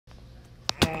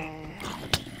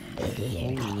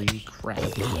Holy crap.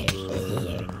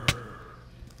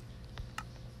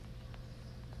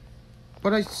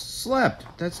 But I slept.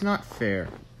 That's not fair.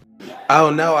 Oh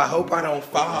no, I hope I don't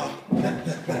fall.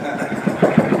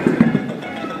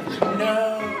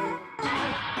 No.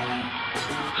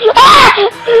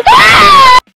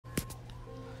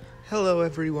 Hello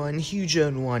everyone,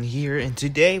 HugeOwn1 here, and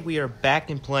today we are back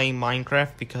in playing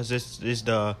Minecraft because this is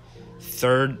the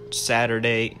fifth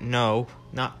Saturday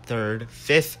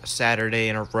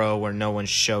in a row where no one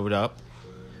showed up.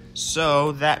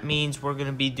 So that means we're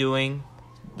gonna be doing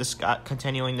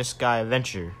continuing the Sky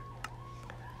Adventure.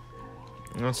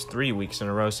 And that's 3 weeks in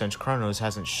a row since Chronos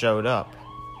hasn't showed up.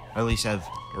 At least as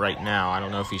right now. I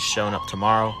don't know if he's showing up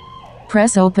tomorrow.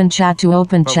 Press open chat to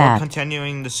open chat. We're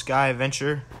continuing the Sky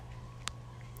Adventure.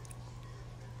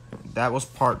 That was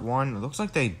part 1. It looks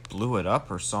like they blew it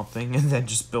up or something and then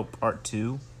just built part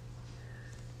 2.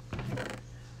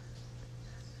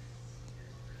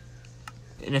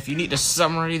 And if you need a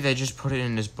summary, they just put it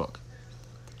in this book.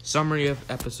 Summary of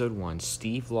episode 1.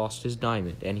 Steve lost his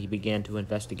diamond and he began to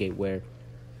investigate where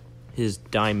his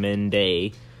diamond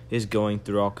is going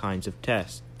through all kinds of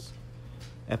tests.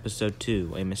 Episode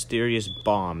 2. A mysterious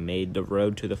bomb made the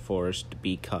road to the forest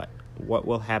be cut. What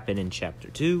will happen in chapter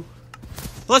 2?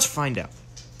 Let's find out.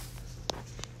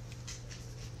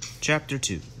 Chapter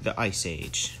 2. The Ice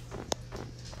Age.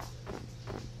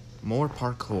 More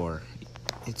parkour.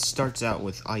 It starts out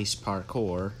with ice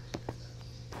parkour,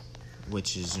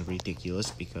 which is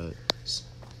ridiculous because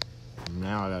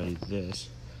now I gotta do this.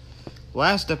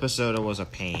 Last episode it was a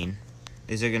pain.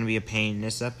 Is there gonna be a pain in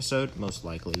this episode? Most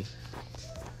likely.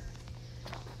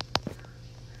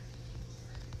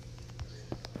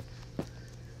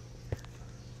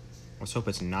 Let's hope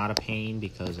it's not a pain,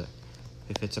 because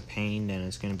if it's a pain, then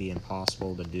it's going to be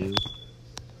impossible to do.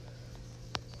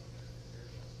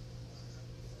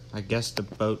 I guess the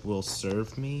boat will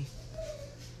serve me.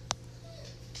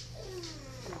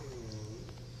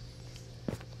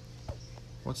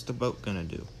 What's the boat going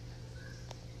to do?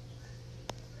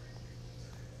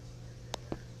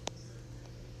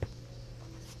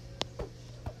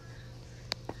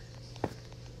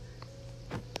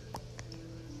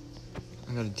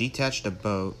 I'm going to detach the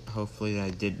boat. Hopefully I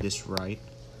did this right.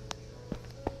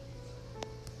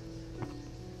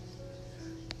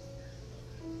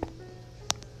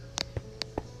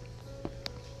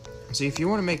 See, if you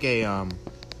want to make a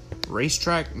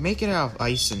racetrack, make it out of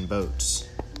ice and boats.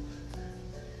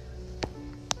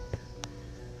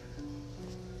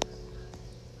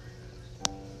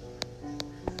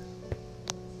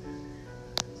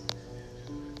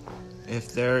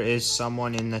 If there is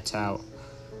someone in the tower.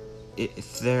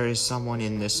 If there is someone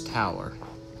in this tower,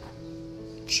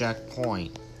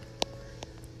 checkpoint.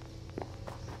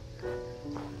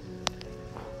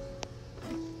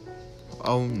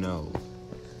 Oh no.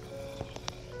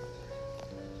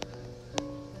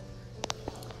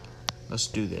 Let's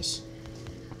do this.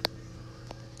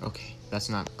 Okay, that's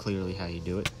not clearly how you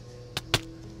do it.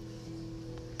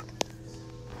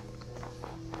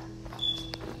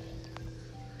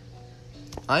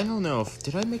 I don't know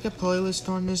did I make a playlist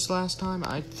on this last time?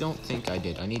 I don't think I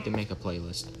did. I need to make a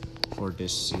playlist for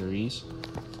this series.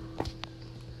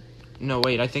 No,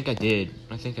 wait, I think I did.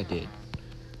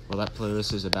 Well, that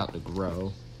playlist is about to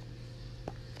grow.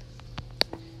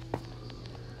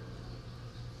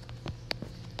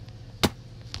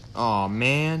 Aw,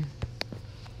 man.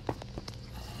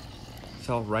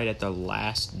 Fell right at the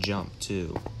last jump,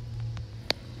 too.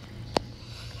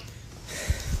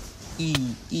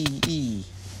 E.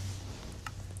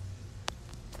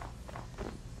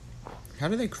 How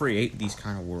do they create these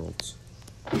kind of worlds?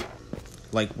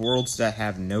 Like worlds that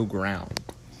have no ground.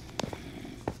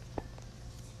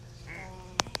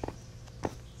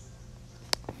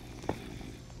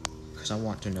 Because I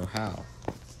want to know how.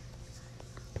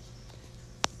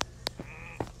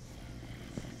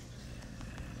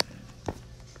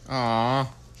 Aww,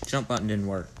 jump button didn't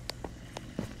work.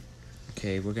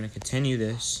 Okay, we're gonna continue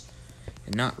this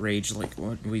and not rage like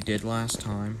what we did last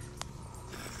time.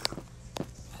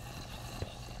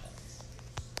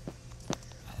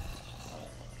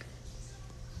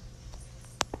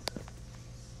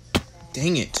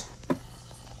 Dang it.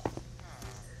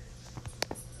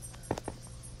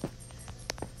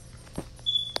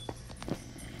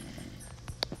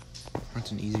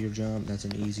 That's an easier jump. That's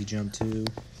an easy jump too.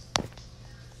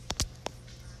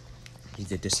 Need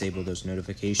to disable those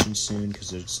notifications soon because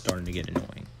they're starting to get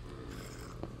annoying.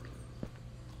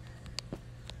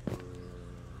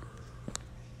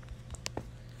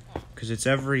 Because it's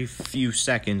every few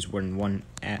seconds when one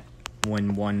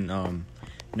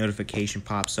notification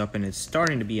pops up, and it's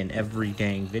starting to be an every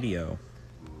dang video.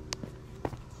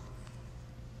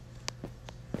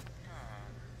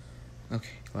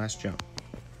 Okay, last jump.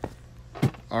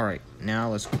 Alright, now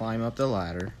let's climb up the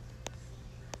ladder.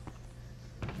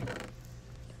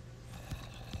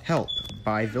 Help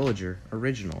by Villager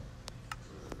Original.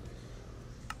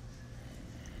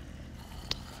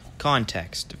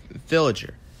 Context.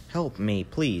 Villager, help me,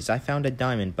 please. I found a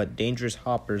diamond, but dangerous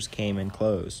hoppers came and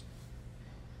closed,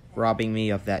 robbing me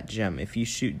of that gem. If you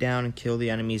shoot down and kill the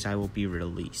enemies, I will be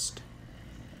released.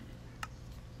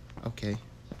 Okay.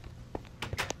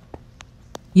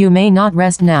 You may not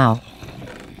rest now.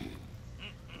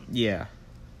 Yeah.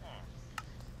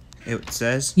 It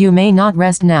says, You may not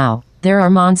rest now. There are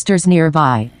monsters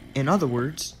nearby. in other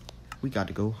words, we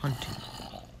gotta go hunting.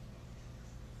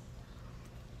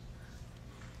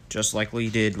 Just like we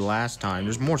did last time.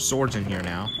 There's more swords in here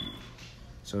now.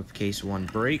 So in case one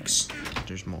breaks,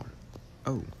 there's more.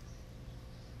 Oh.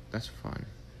 That's fun.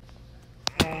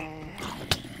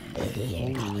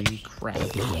 Holy crap.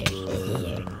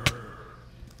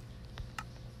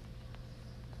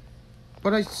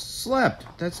 But I slept.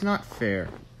 That's not fair.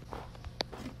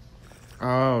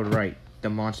 Oh, right. The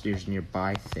monsters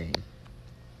nearby thing.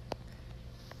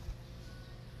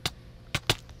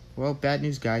 Well, bad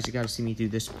news, guys. You gotta see me do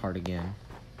this part again.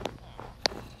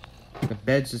 The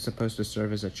beds is supposed to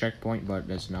serve as a checkpoint, but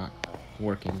it's not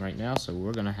working right now, so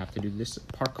we're gonna have to do this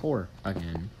parkour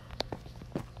again.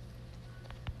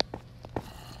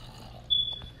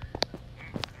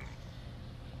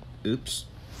 Oops.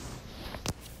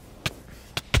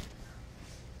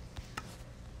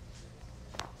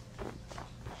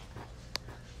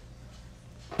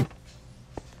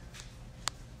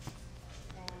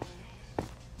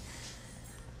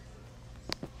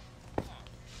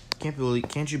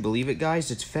 Can't you believe it, guys?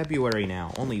 It's February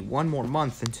now. Only one more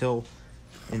month until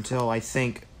I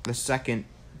think the second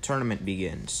tournament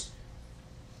begins.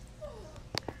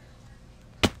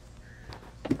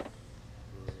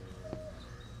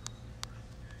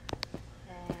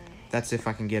 That's if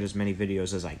I can get as many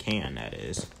videos as I can, that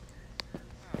is.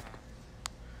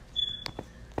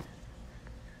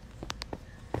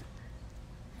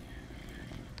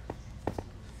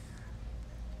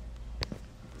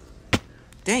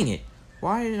 Dang it!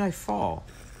 Why did I fall?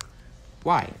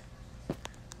 Why?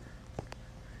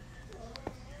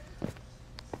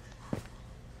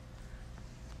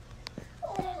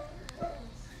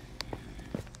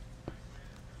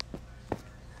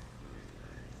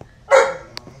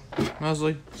 I was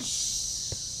like...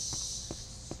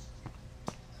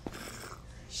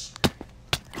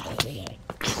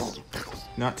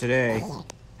 Not today.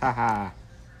 Haha.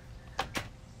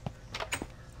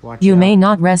 Watch You out. may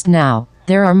not rest now.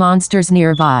 There are monsters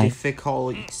nearby.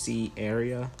 Difficulty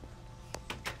area.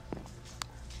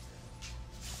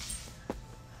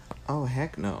 Oh,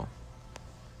 heck no.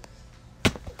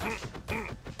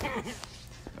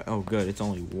 Oh, good. It's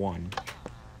only one.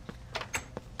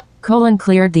 Colon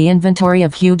cleared the inventory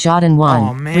of Hugh Jordan 1,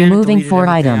 Aw, man, removing it deleted 4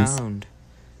 everything items. out.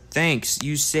 Thanks,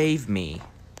 you saved me.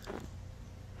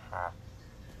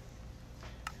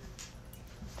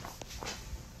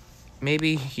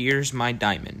 Maybe here's my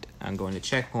diamond. I'm going to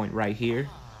checkpoint right here.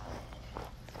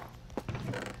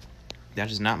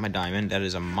 That is not my diamond, that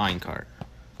is a minecart.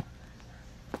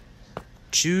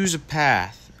 Choose a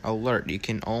path. Alert, you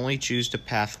can only choose the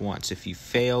path once. If you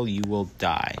fail, you will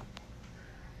die.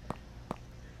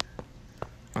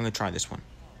 I'm gonna try this one.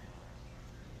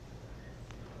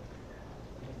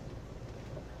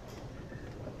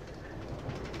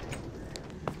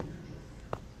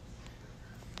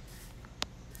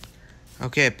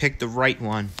 Okay, I picked the right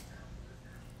one.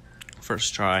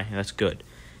 First try, that's good.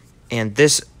 And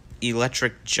this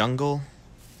electric jungle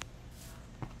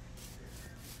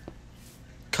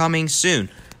coming soon.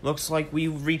 Looks like we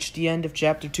reached the end of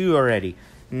chapter 2 already.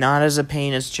 Not as a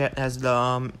pain as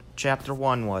chapter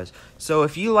 1 was. So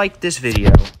if you like this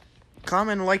video,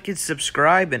 comment, like, and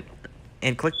subscribe,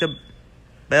 and click the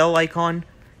bell icon,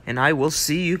 and I will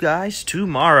see you guys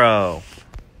tomorrow.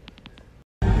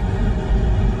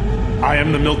 I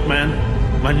am the milkman.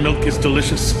 My milk is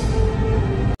delicious.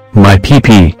 My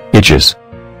pee-pee itches.